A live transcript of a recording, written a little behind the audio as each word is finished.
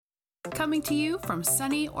Coming to you from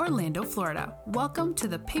sunny Orlando, Florida, welcome to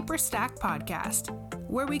the Paper Stack Podcast,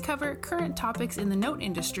 where we cover current topics in the note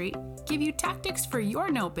industry, give you tactics for your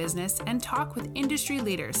note business, and talk with industry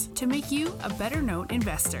leaders to make you a better note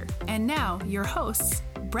investor. And now, your hosts,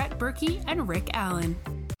 Brett Berkey and Rick Allen.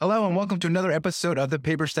 Hello, and welcome to another episode of the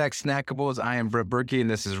Paper Stack Snackables. I am Brett Berkey, and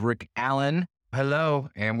this is Rick Allen. Hello,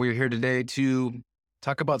 and we're here today to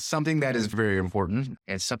talk about something that is very important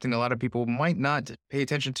and something a lot of people might not pay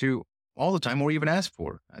attention to all the time or even ask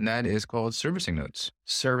for, and that is called servicing notes.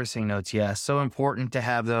 Servicing notes, yes. So important to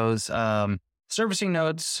have those. Servicing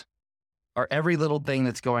notes are every little thing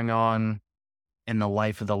that's going on in the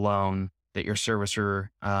life of the loan that your servicer,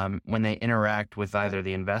 when they interact with either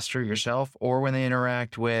the investor yourself, or when they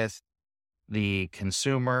interact with the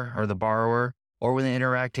consumer or the borrower, or when they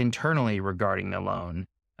interact internally regarding the loan.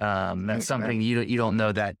 That's something you don't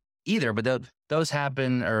know that either, but those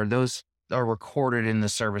happen, or those are recorded in the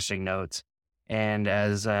servicing notes. And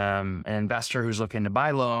as an investor who's looking to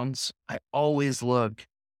buy loans, I always look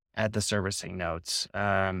at the servicing notes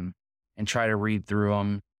and try to read through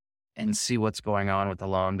them and see what's going on with the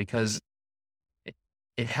loan, because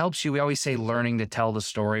it helps you. We always say learning to tell the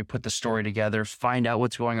story, put the story together, find out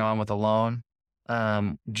what's going on with the loan.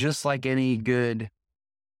 Just like any good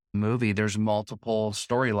movie, there's multiple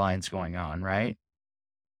storylines going on, right?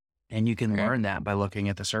 And you can learn that by looking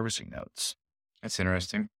at the servicing notes. That's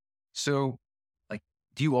interesting. So,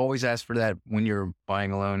 do you always ask for that when you're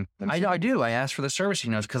buying a loan? I do. I ask for the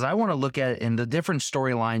servicing notes because I want to look at it, and the different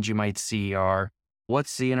storylines you might see are,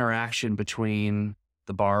 what's the interaction between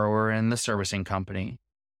the borrower and the servicing company?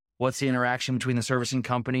 What's the interaction between the servicing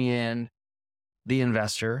company and the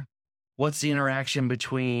investor? What's the interaction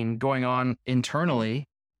going on internally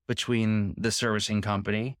between the servicing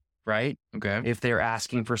company, right? Okay. If they're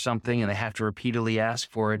asking for something and they have to repeatedly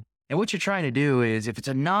ask for it. And what you're trying to do is, if it's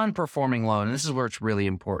a non-performing loan, and this is where it's really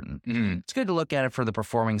important, it's good to look at it for the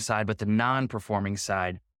performing side, but the non-performing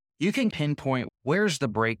side, you can pinpoint where's the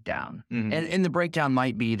breakdown. And the breakdown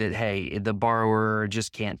might be that, hey, the borrower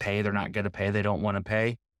just can't pay. They're not going to pay. They don't want to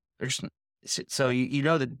pay. So you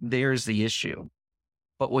know that there's the issue.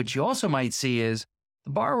 But what you also might see is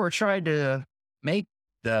the borrower tried to make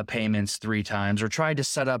the payments 3 times, or tried to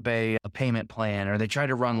set up a payment plan, or they tried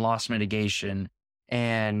to run loss mitigation,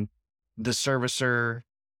 and the servicer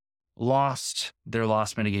lost their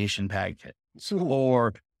loss mitigation packet,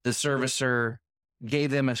 or the servicer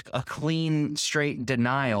gave them a clean, straight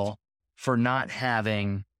denial for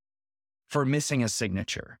missing a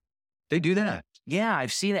signature. They do that. Yeah,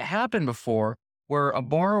 I've seen it happen before, where a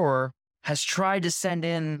borrower has tried to send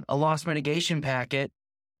in a loss mitigation packet,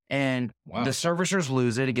 and the servicers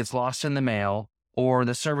lose it. It gets lost in the mail, or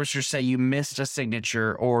the servicers say you missed a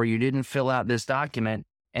signature, or you didn't fill out this document,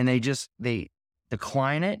 and they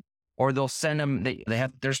decline it, or they'll send them.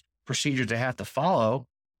 There's procedures they have to follow,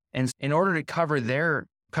 and in order to cover their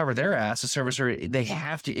ass, the servicer, they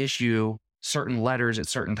have to issue certain letters at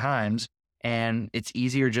certain times, and it's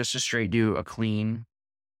easier just to straight do a clean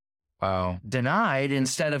denied,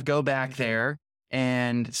 instead of go back there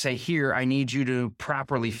and say, here, I need you to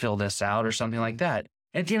properly fill this out, or something like that.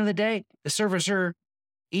 And at the end of the day, the servicer,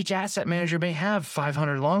 each asset manager may have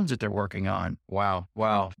 500 loans that they're working on. Wow.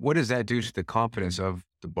 What does that do to the confidence of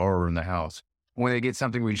the borrower in the house when they get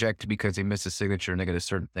something rejected because they missed a signature and they get a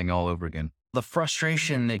certain thing all over again? The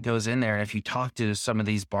frustration that goes in there, and if you talk to some of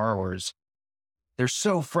these borrowers, they're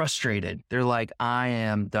so frustrated. They're like, I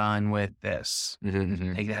am done with this.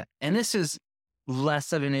 Like that. And this is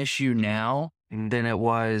less of an issue now than it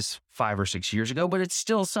was 5 or 6 years ago, but it's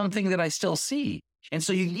still something that I still see. And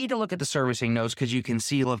so you need to look at the servicing notes, because you can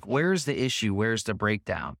see, look, where's the issue? Where's the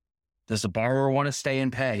breakdown? Does the borrower want to stay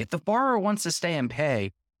and pay? If the borrower wants to stay and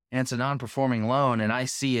pay, and it's a non-performing loan, and I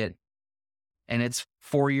see it, and it's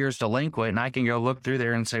 4 years delinquent, and I can go look through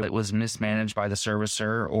there and say it was mismanaged by the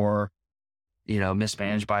servicer, or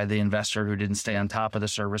mismanaged by the investor who didn't stay on top of the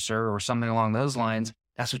servicer, or something along those lines.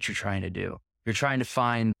 That's what you're trying to do. You're trying to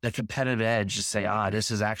find the competitive edge to say,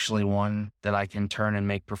 this is actually one that I can turn and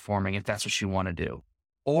make performing, if that's what you want to do.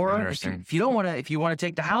 Or if you want to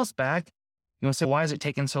take the house back, you want to say, why is it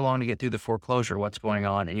taking so long to get through the foreclosure? What's going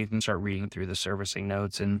on? And you can start reading through the servicing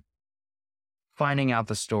notes and finding out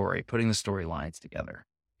the story, putting the storylines together.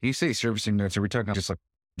 You say servicing notes, are we talking just like,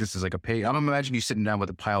 this is like a page? I'm imagining you sitting down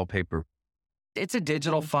with a pile of paper. It's a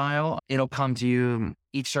digital file. It'll come to you.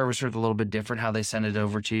 Each servicer is a little bit different how they send it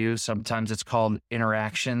over to you. Sometimes it's called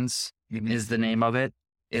interactions is the name of it.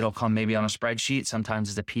 It'll come maybe on a spreadsheet. Sometimes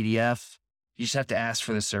it's a PDF. You just have to ask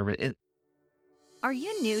for the service. Are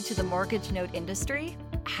you new to the mortgage note industry?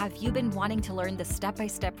 Have you been wanting to learn the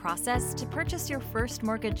step-by-step process to purchase your first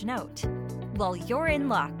mortgage note? Well, you're in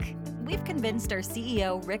luck. We've convinced our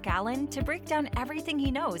CEO, Rick Allen, to break down everything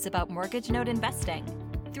he knows about mortgage note investing.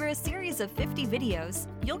 Through a series of 50 videos,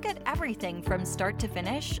 you'll get everything from start to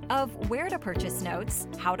finish of where to purchase notes,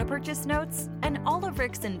 how to purchase notes, and all of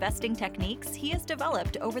Rick's investing techniques he has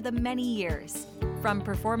developed over the many years. From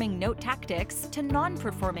performing note tactics to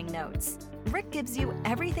non-performing notes, Rick gives you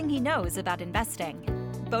everything he knows about investing.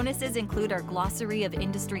 Bonuses include our glossary of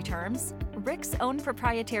industry terms, Rick's own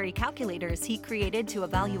proprietary calculators he created to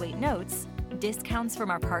evaluate notes, discounts from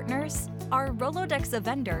our partners, our Rolodex of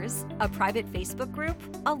vendors, a private Facebook group,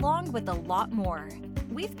 along with a lot more.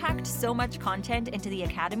 We've packed so much content into the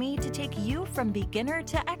Academy to take you from beginner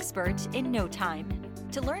to expert in no time.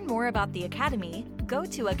 To learn more about the Academy, go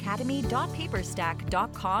to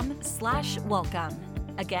academy.paperstack.com/welcome.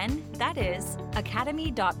 Again, that is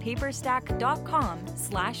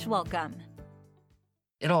academy.paperstack.com/welcome.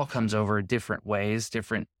 It all comes over different ways,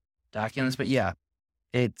 different documents, but yeah,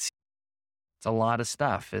 it's a lot of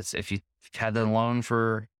stuff. It's if you've had the loan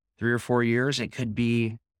for 3 or 4 years, it could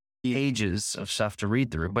be pages of stuff to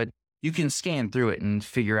read through, but you can scan through it and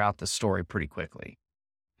figure out the story pretty quickly.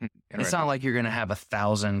 It's not like you're going to have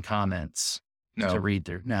 1,000 comments to read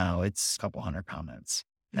through. No, it's a couple hundred comments.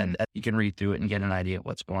 And you can read through it and get an idea of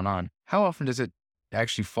what's going on. How often does it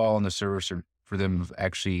actually fall on the servicer for them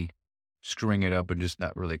actually screwing it up and just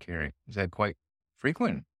not really caring? Is that quite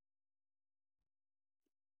frequent?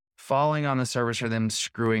 Falling on the servicer, them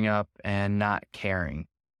screwing up and not caring.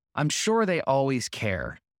 I'm sure they always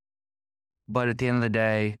care. But at the end of the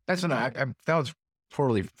day... That's what that was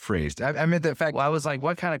poorly phrased. I meant the fact... Well, I was like,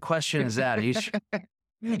 what kind of question is that?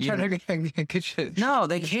 No,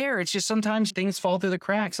 they care. It's just sometimes things fall through the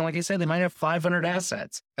cracks. And like I said, they might have 500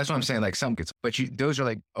 assets. That's what I'm saying. Like some gets, but those are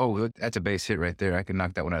like, oh, that's a base hit right there. I can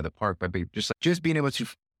knock that one out of the park by just being able to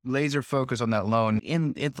laser focus on that loan.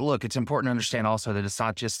 Look, it's important to understand also that it's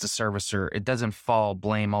not just the servicer. It doesn't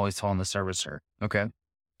blame always fall on the servicer. Okay.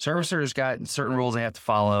 Servicers got certain rules they have to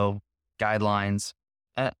follow, guidelines.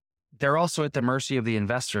 They're also at the mercy of the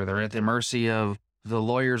investor. They're at the mercy of the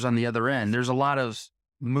lawyers on the other end. There's a lot of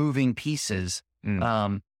moving pieces.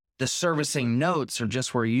 The servicing notes are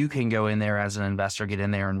just where you can go in there as an investor, get in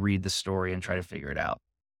there and read the story and try to figure it out.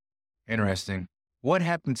 Interesting. What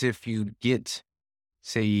happens if you get,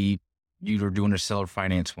 say, you're doing a seller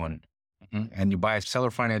finance one and you buy a seller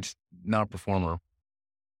finance non-performer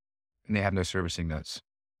and they have no servicing notes?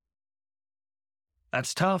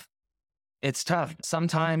 That's tough. It's tough.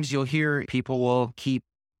 Sometimes you'll hear people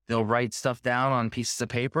they'll write stuff down on pieces of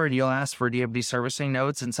paper and you'll ask for, do you have any servicing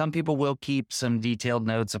notes? And some people will keep some detailed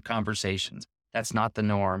notes of conversations. That's not the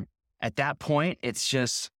norm. At that point, it's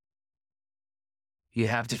just, you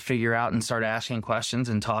have to figure out and start asking questions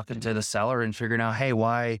and talking to the seller and figuring out, hey,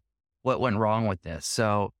 what went wrong with this?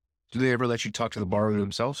 So do they ever let you talk to the borrower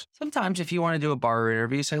themselves? Sometimes if you want to do a borrower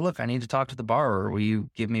interview, you say, look, I need to talk to the borrower. Will you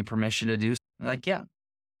give me permission to do something? Like, yeah.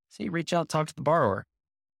 So you reach out, talk to the borrower.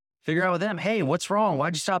 Figure out with them, hey, what's wrong?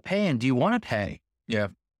 Why'd you stop paying? Do you want to pay? Yeah.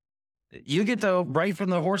 You get right from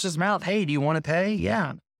the horse's mouth. Hey, do you want to pay?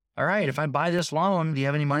 Yeah. All right. If I buy this loan, do you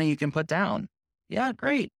have any money you can put down? Yeah,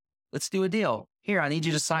 great. Let's do a deal. Here, I need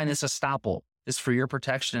you to sign this estoppel. This is for your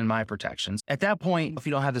protection and my protections. At that point, if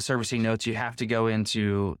you don't have the servicing notes, you have to go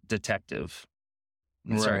into detective.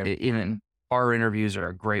 Right. Even borrower interviews are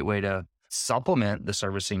a great way to supplement the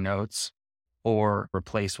servicing notes or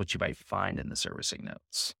replace what you might find in the servicing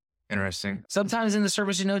notes. Interesting. Sometimes in the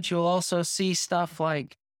servicing notes, you'll also see stuff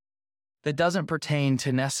like that doesn't pertain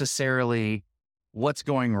to necessarily what's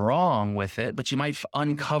going wrong with it, but you might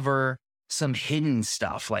uncover some hidden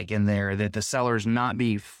stuff like in there that the seller's not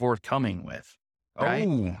be forthcoming with. Right?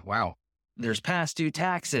 Oh, wow. There's past due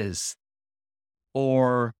taxes.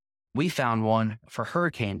 Or we found one for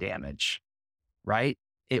hurricane damage, right?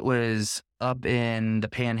 It was up in the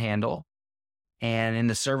Panhandle. And in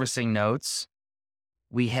the servicing notes,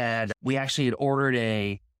 we actually had ordered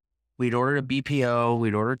a BPO,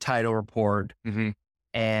 we'd ordered a title report,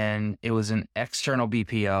 and it was an external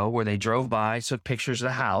BPO where they drove by, took pictures of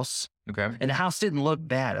the house. Okay. And the house didn't look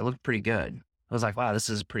bad. It looked pretty good. I was like, wow, this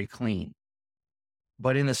is pretty clean.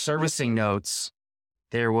 But in the servicing notes,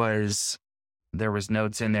 there was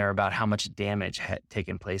notes in there about how much damage had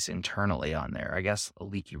taken place internally on there. I guess a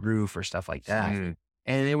leaky roof or stuff like that.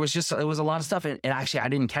 And it was a lot of stuff. And actually, I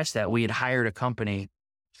didn't catch that. We had hired a company.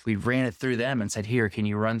 We ran it through them and said, here, can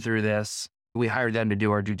you run through this? We hired them to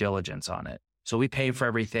do our due diligence on it. So we paid for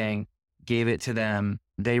everything, gave it to them.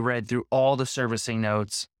 They read through all the servicing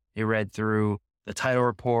notes. They read through the title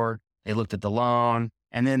report, They looked at the loan,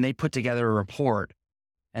 and then they put together a report.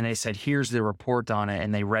 And they said, here's the report on it.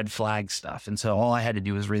 And they red flag stuff. And so all I had to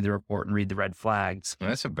do was read the report and read the red flags. Well,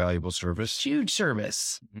 that's a valuable service. Huge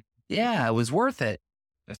service. Yeah, it was worth it.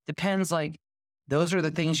 It depends. Like, those are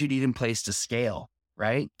the things you need in place to scale,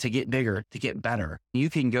 right? To get bigger, to get better. You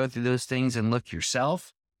can go through those things and look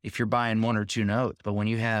yourself if you're buying 1 or 2 notes. But when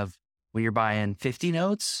you're buying 50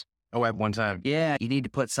 notes. Oh, at one time. Yeah, you need to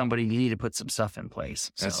put some stuff in place.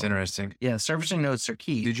 That's interesting. Yeah, servicing notes are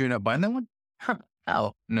key. Did you end up buying that one?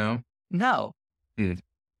 Oh, No. no.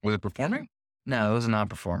 Was it performing? No, it was a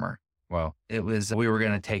non-performer. Wow. It was, we were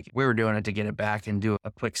doing it to get it back and do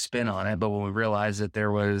a quick spin on it. But when we realized that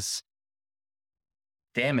there was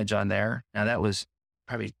damage on there, now that was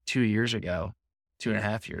probably 2 years ago,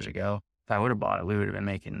 2.5 years ago. If I would have bought it, we would have been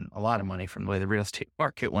making a lot of money from the way the real estate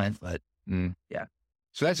market went. But yeah.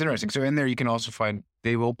 So that's interesting. So in there, you can also find,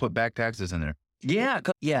 they will put back taxes in there. Yeah.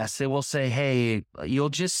 Yes. They will say, hey, you'll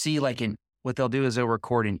just see what they'll do is they'll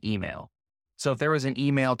record an email. So if there was an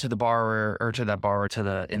email to the borrower or to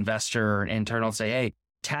the investor or internal, say, hey,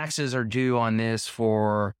 taxes are due on this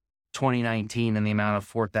for 2019 in the amount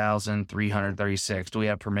of $4,336. Do we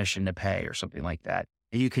have permission to pay or something like that?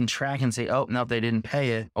 And you can track and say, oh, no, they didn't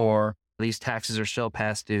pay it, or these taxes are still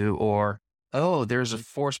past due, or, oh, there's a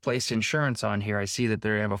forced place insurance on here. I see that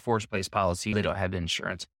they have a forced place policy. They don't have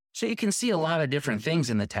insurance. So you can see a lot of different things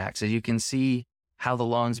in the taxes. You can see how the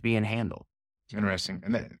loan's being handled. Interesting.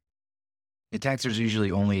 And the taxes are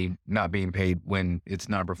usually only not being paid when it's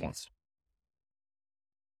not performed.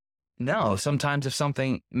 No, sometimes if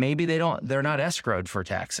something, maybe they're not escrowed for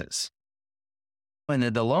taxes.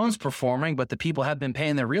 When the loan's performing, but the people have been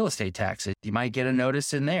paying their real estate taxes, you might get a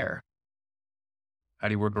notice in there. How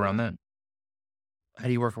do you work around that? How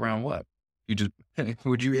do you work around what? You just,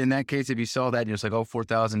 would you, in that case, if you saw that, you're just like, oh,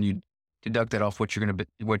 4,000, you deduct that off what you're going to bid,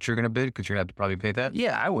 because you're going to have to probably pay that?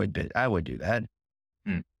 Yeah, I would do that.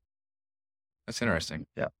 That's interesting.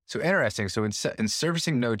 Yeah. So interesting. So in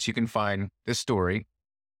servicing notes, you can find this story.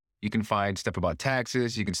 You can find stuff about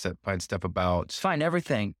taxes. You can find stuff about... Find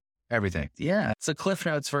everything. Everything. Yeah. It's a Cliff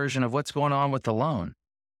Notes version of what's going on with the loan.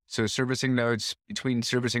 So servicing notes, between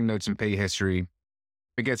servicing notes and pay history,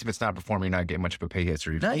 I guess if it's not performing, you're not getting much of a pay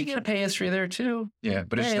history. No, you get a pay history there too. Yeah,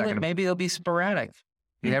 but it's not going to... Maybe it'll be sporadic.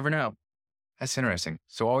 You never know. That's interesting.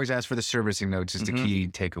 So always ask for the servicing notes is the key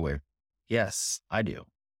takeaway. Yes, I do.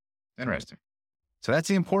 Interesting. So that's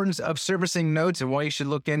the importance of servicing notes and why you should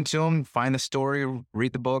look into them, find the story,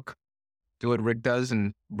 read the book, do what Rick does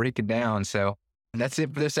and break it down. So that's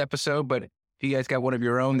it for this episode. But if you guys got one of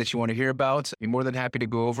your own that you want to hear about, be more than happy to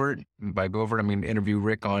go over it. By go over it, I mean interview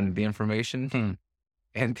Rick on the information.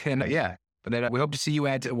 And then, but then we hope to see you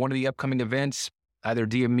at one of the upcoming events, either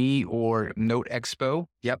DME or Note Expo.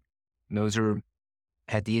 Yep. And those are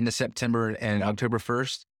at the end of September and October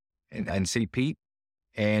 1st in St. Pete.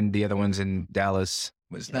 And the other one's in Dallas.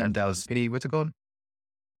 What's that? Dallas City. What's it called?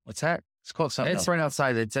 What's that? It's called something It's else. right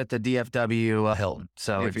outside. It's at the DFW Hilton.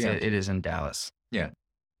 So it is in Dallas. Yeah.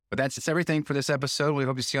 But that's everything for this episode. We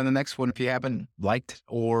hope to see you on the next one. If you haven't liked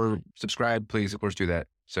or subscribed, please, of course, do that.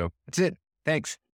 So that's it. Thanks.